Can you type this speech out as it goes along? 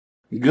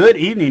Good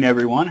evening,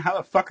 everyone. How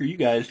the fuck are you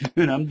guys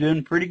doing? I'm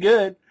doing pretty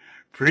good.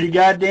 Pretty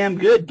goddamn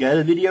good. Got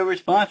a video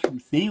response from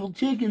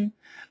Sablechicken.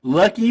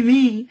 Lucky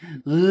me.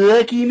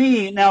 Lucky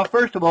me. Now,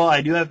 first of all, I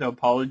do have to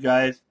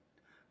apologize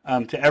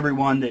to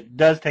everyone that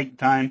does take the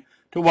time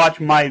to watch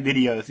my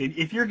videos.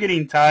 If you're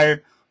getting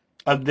tired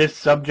of this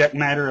subject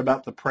matter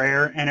about the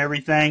prayer and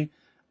everything,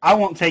 I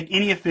won't take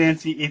any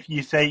offense if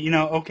you say,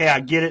 okay,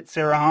 I get it,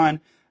 Sarah Hahn.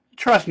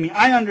 Trust me,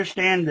 I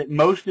understand that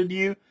most of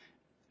you,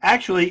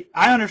 actually,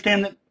 I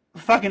understand that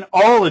fucking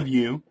all of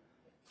you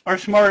are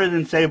smarter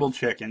than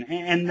Sablechicken,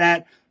 and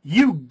that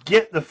you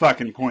get the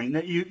fucking point.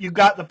 That you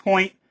got the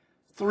point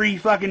 3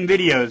 fucking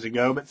videos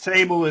ago, but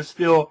Sable is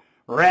still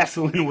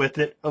wrestling with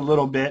it a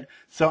little bit.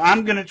 So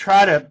I'm gonna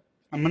try to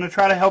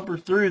help her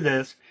through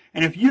this.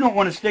 And if you don't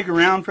want to stick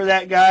around for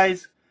that,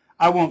 guys,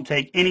 I won't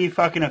take any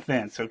fucking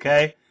offense.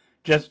 Okay,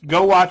 just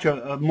go watch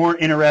a more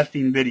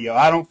interesting video.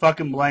 I don't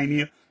fucking blame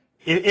you.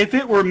 If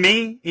it were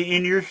me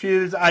in your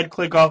shoes, I'd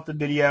click off the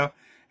video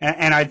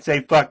and I'd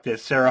say, fuck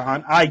this, Sarah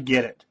Hunt. I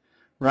get it,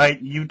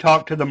 right? You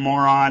talk to the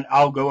moron.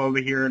 I'll go over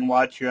here and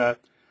watch the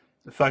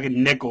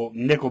fucking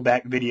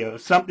Nickelback video.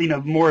 Something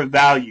of more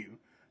value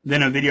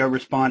than a video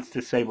response to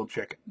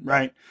Sablechicken,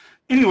 right?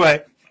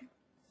 Anyway,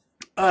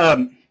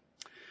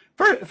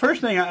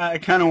 first thing I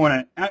kind of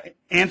want to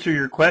answer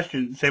your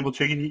question,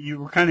 Sablechicken. You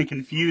were kind of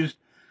confused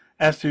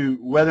as to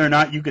whether or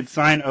not you could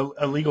sign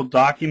a legal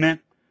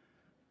document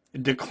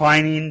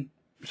declining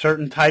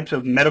certain types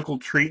of medical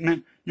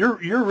treatment.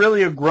 You're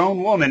really a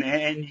grown woman,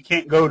 and you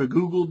can't go to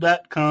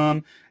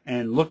google.com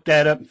and look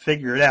that up and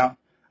figure it out.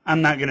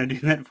 I'm not going to do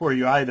that for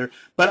you either.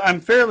 But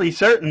I'm fairly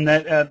certain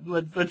that,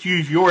 let's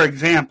use your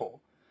example,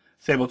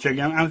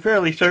 Sablechicken. I'm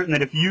fairly certain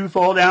that if you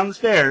fall down the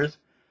stairs,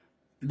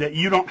 that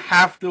you don't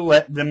have to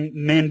let them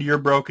mend your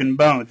broken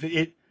bones.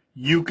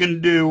 You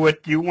can do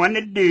what you want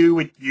to do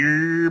with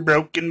your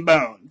broken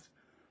bones.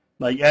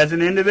 Like, as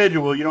an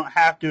individual, you don't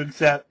have to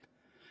accept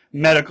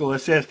medical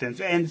assistance.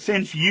 And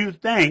since you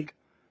think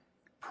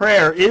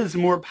prayer is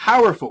more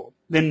powerful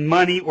than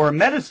money or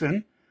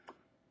medicine,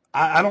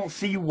 I don't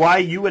see why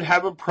you would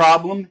have a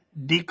problem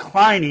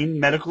declining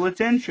medical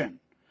attention,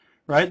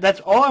 right? That's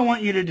all I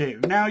want you to do.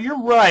 Now,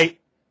 you're right.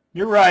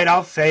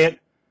 I'll say it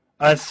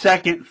a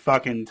second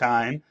fucking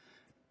time.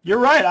 You're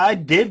right. I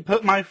did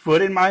put my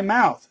foot in my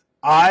mouth.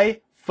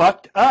 I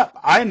fucked up.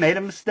 I made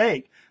a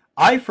mistake.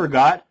 I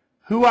forgot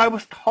who I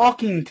was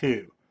talking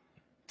to,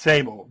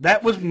 Sable.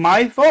 That was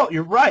my fault.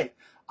 You're right.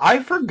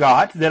 I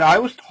forgot that I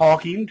was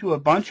talking to a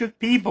bunch of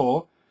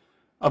people,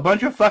 a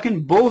bunch of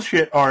fucking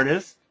bullshit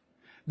artists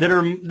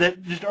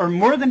that just are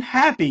more than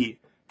happy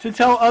to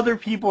tell other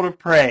people to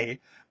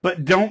pray,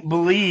 but don't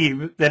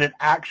believe that it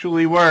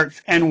actually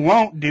works and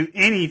won't do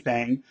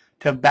anything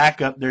to back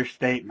up their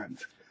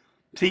statements.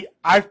 See,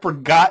 I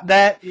forgot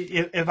that.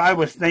 If I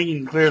was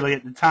thinking clearly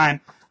at the time,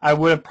 I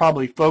would have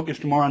probably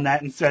focused more on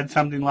that and said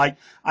something like,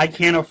 I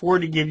can't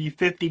afford to give you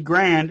 50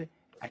 grand.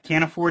 I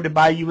can't afford to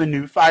buy you a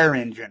new fire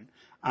engine.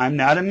 I'm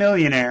not a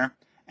millionaire.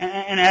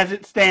 And as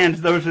it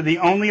stands, those are the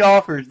only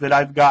offers that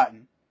I've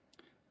gotten.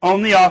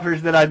 Only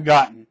offers that I've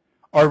gotten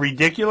are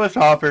ridiculous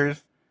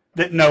offers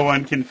that no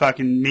one can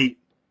fucking meet,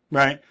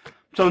 right?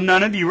 So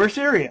none of you are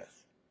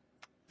serious.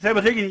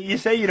 Sablechicken, you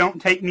say you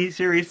don't take me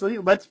seriously.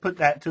 Let's put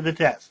that to the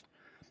test,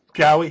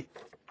 shall we?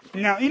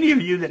 Now, any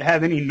of you that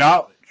have any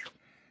knowledge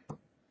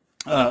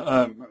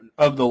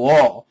of the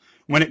law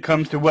when it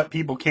comes to what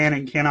people can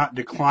and cannot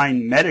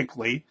decline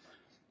medically,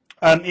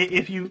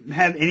 if you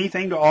have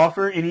anything to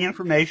offer, any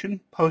information,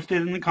 post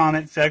it in the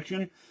comments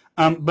section.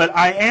 But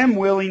I am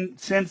willing,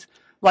 since,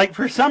 like,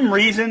 for some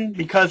reason,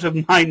 because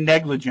of my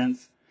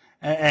negligence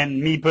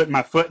and me putting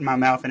my foot in my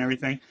mouth and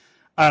everything,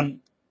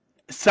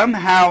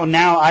 somehow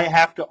now I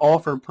have to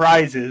offer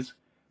prizes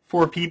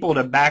for people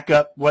to back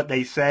up what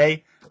they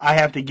say. I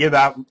have to give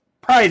out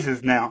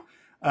prizes now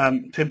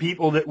to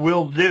people that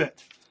will do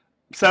it.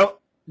 So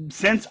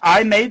since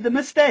I made the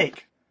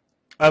mistake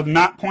of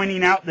not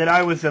pointing out that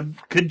I was a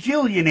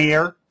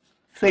cajillionaire,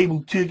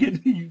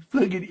 Sablechicken, you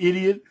fucking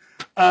idiot,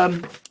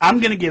 I'm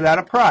going to give out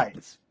a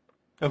prize.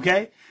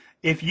 Okay?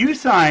 If you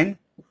sign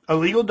a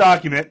legal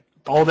document,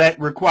 all that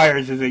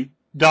requires is a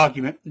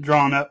document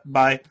drawn up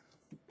by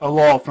a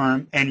law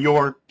firm and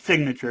your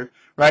signature,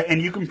 right?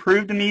 And you can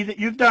prove to me that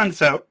you've done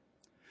so,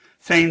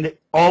 saying that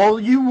all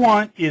you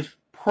want is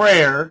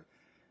prayer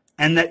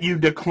and that you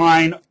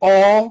decline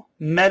all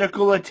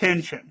medical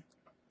attention.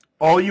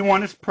 All you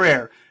want is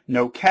prayer.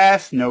 No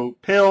casts, no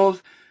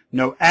pills,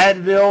 no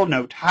Advil,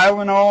 no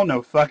Tylenol,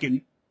 no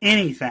fucking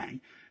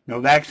anything. No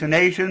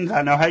vaccinations.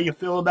 I know how you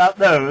feel about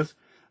those.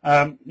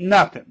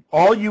 Nothing.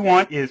 All you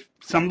want is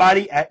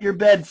somebody at your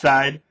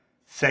bedside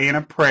saying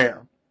a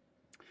prayer.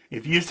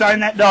 If you sign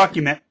that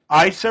document,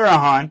 I, Sarah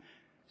Hahn,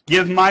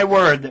 give my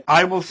word that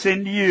I will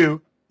send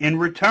you, in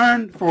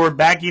return for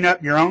backing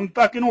up your own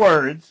fucking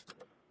words,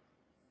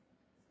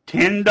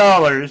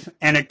 $10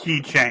 and a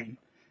keychain.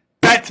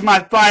 That's my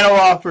final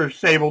offer,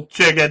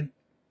 Sablechicken.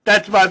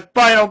 That's my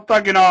final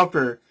fucking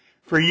offer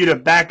for you to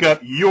back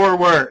up your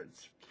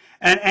words.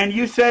 And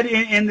you said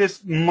in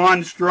this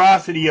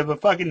monstrosity of a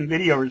fucking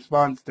video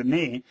response to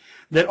me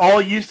that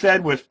all you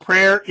said was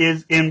prayer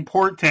is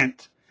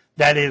important.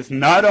 That is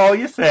not all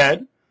you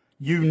said.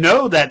 You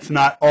know that's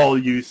not all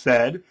you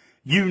said.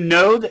 You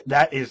know that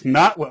that is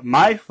not what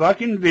my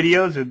fucking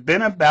videos have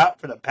been about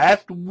for the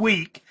past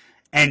week,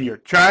 and you're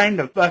trying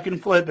to fucking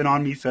flip it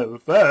on me, so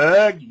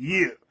fuck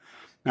you.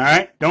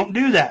 Alright? Don't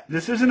do that.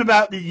 This isn't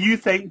about that you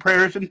think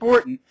prayer is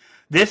important.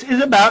 This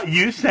is about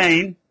you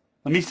saying,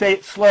 let me say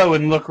it slow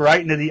and look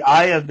right into the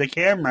eye of the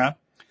camera.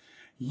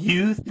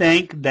 You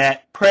think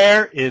that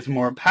prayer is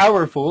more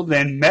powerful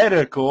than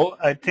medical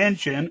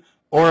attention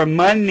or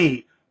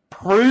money.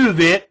 Prove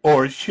it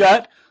or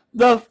shut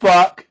the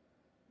fuck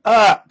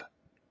up.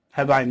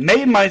 Have I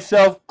made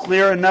myself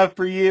clear enough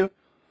for you?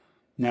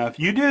 Now, if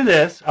you do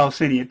this, I'll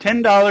send you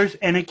 $10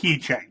 and a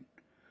keychain.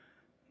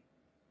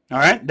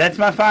 Alright? That's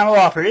my final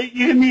offer.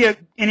 You can be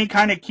any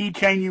kind of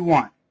keychain you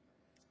want.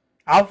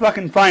 I'll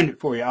fucking find it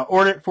for you. I'll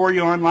order it for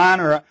you online,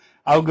 or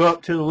I'll go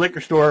up to the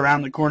liquor store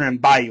around the corner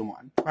and buy you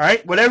one.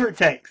 Alright? Whatever it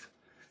takes.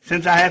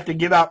 Since I have to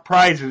give out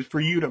prizes for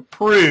you to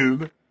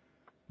prove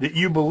that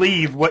you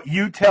believe what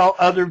you tell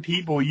other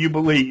people you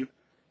believe.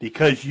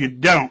 Because you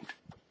don't.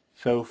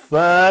 So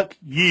fuck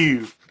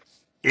you,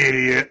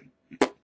 idiot.